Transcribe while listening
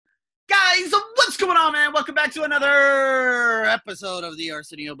going on, man? Welcome back to another episode of the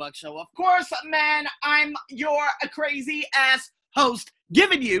Arsenio Buck Show. Of course, man, I'm your crazy-ass host,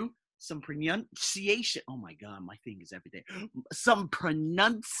 giving you some pronunciation. Oh, my God, my thing is everything. Some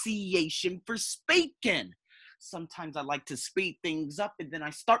pronunciation for speaking. Sometimes I like to speed things up, and then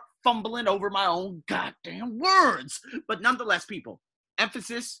I start fumbling over my own goddamn words. But nonetheless, people,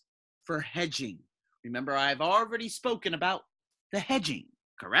 emphasis for hedging. Remember, I've already spoken about the hedging,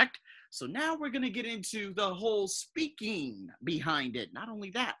 correct? So now we're going to get into the whole speaking behind it. Not only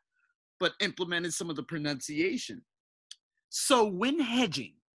that, but implemented some of the pronunciation. So when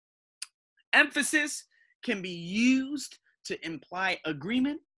hedging, emphasis can be used to imply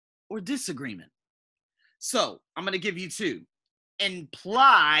agreement or disagreement. So I'm going to give you two.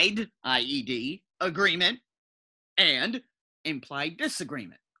 Implied, i.e.d., agreement, and implied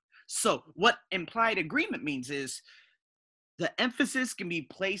disagreement. So what implied agreement means is the emphasis can be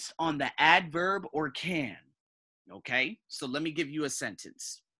placed on the adverb or can. Okay? So let me give you a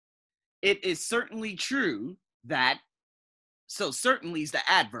sentence. It is certainly true that, so certainly is the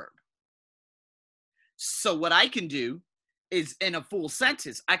adverb. So what I can do is in a full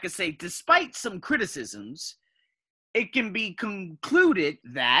sentence, I could say, despite some criticisms, it can be concluded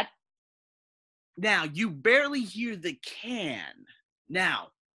that, now you barely hear the can. Now,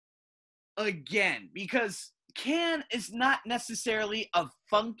 again, because can is not necessarily a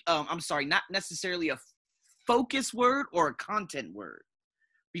not necessarily a focus word or a content word,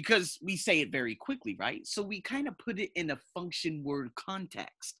 because we say it very quickly, right? So we kind of put it in a function word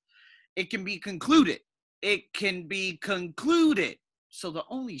context. It can be concluded. It can be concluded. So the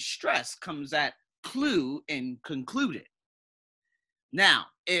only stress comes at clue and concluded. Now,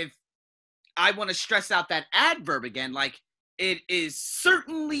 if I want to stress out that adverb again, like it is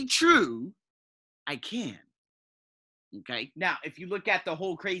certainly true, I can. Okay. Now, if you look at the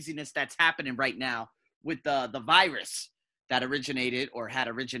whole craziness that's happening right now with the virus that originated or had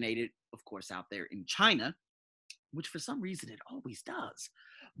originated, of course, out there in China, which for some reason it always does.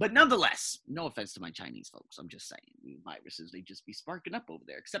 But nonetheless, no offense to my Chinese folks. I'm just saying, viruses, they just be sparking up over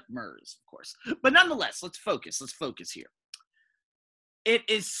there, except MERS, of course. But nonetheless, let's focus here. It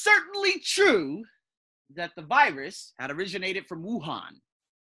is certainly true that the virus had originated from Wuhan,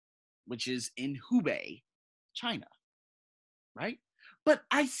 which is in Hubei, China. Right? But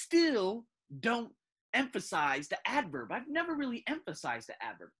I still don't emphasize the adverb. I've never really emphasized the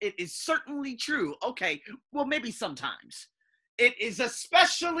adverb. It is certainly true. Okay, well, maybe sometimes. It is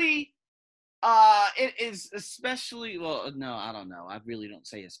especially, well, no, I don't know. I really don't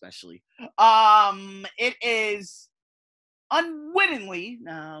say especially. It is unwittingly,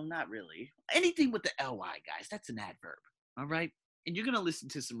 no, not really. Anything with the ly, guys, that's an adverb. All right? And you're going to listen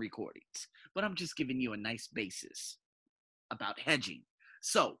to some recordings. But I'm just giving you a nice basis about hedging.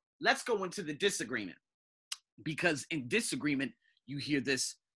 So let's go into the disagreement, because in disagreement, you hear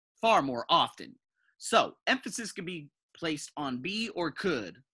this far more often. So emphasis can be placed on be or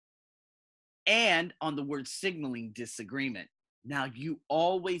could, and on the word signaling disagreement. Now, you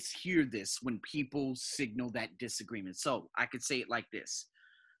always hear this when people signal that disagreement. So I could say it like this.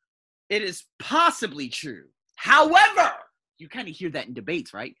 It is possibly true. However, you kind of hear that in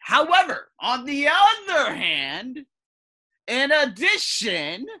debates, right? However, on the other hand, in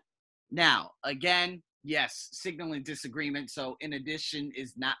addition, now, again, yes, signaling disagreement. So in addition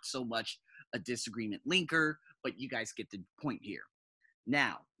is not so much a disagreement linker, but you guys get the point here.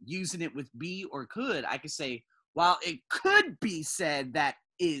 Now, using it with be or could, I could say, while it could be said that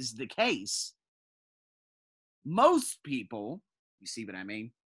is the case, most people, you see what I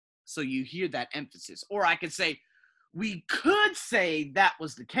mean? So you hear that emphasis. Or I could say, we could say that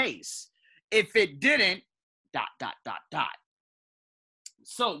was the case. If it didn't, ...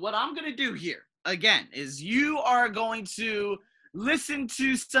 So what I'm going to do here, again, is you are going to listen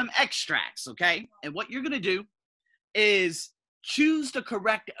to some extracts, okay? And what you're going to do is choose the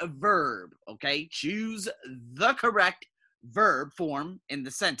correct verb, okay? Choose the correct verb form in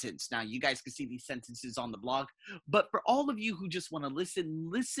the sentence. Now, you guys can see these sentences on the blog, but for all of you who just want to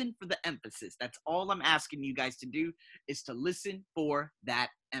listen for the emphasis. That's all I'm asking you guys to do, is to listen for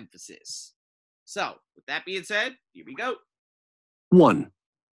that emphasis. So, with that being said, here we go. 1.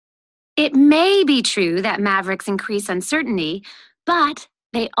 It may be true that mavericks increase uncertainty, but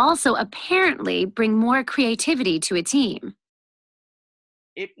they also apparently bring more creativity to a team.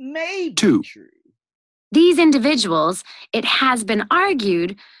 It may be 2. true. These individuals, it has been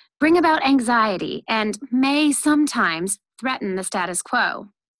argued, bring about anxiety and may sometimes threaten the status quo.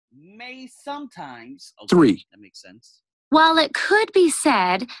 May sometimes. Okay, 3. that makes sense. While it could be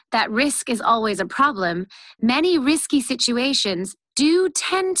said that risk is always a problem, many risky situations do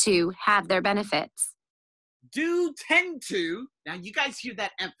tend to have their benefits. Do tend to. Now, you guys hear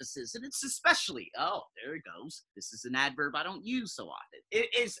that emphasis, and it's especially, oh, there it goes. This is an adverb I don't use so often. It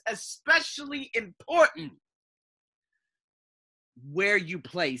is especially important where you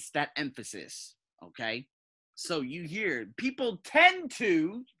place that emphasis, okay? So you hear people tend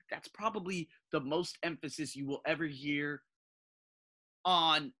to, that's probably the most emphasis you will ever hear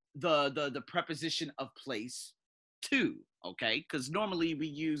on the preposition of place to, okay? Because normally we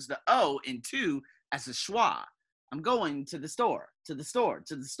use the O in to as a schwa. I'm going to the store, to the store,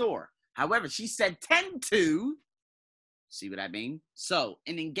 to the store. However, she said tend to. See what I mean? So,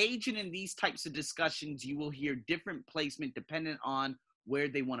 in engaging in these types of discussions, you will hear different placement dependent on where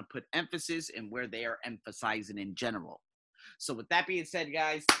they want to put emphasis and where they are emphasizing in general. So, with that being said,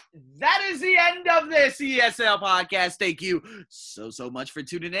 guys, that is the end of this ESL podcast. Thank you so much for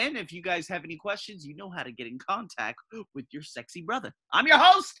tuning in. If you guys have any questions, you know how to get in contact with your sexy brother. I'm your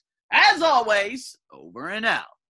host, as always, over and out.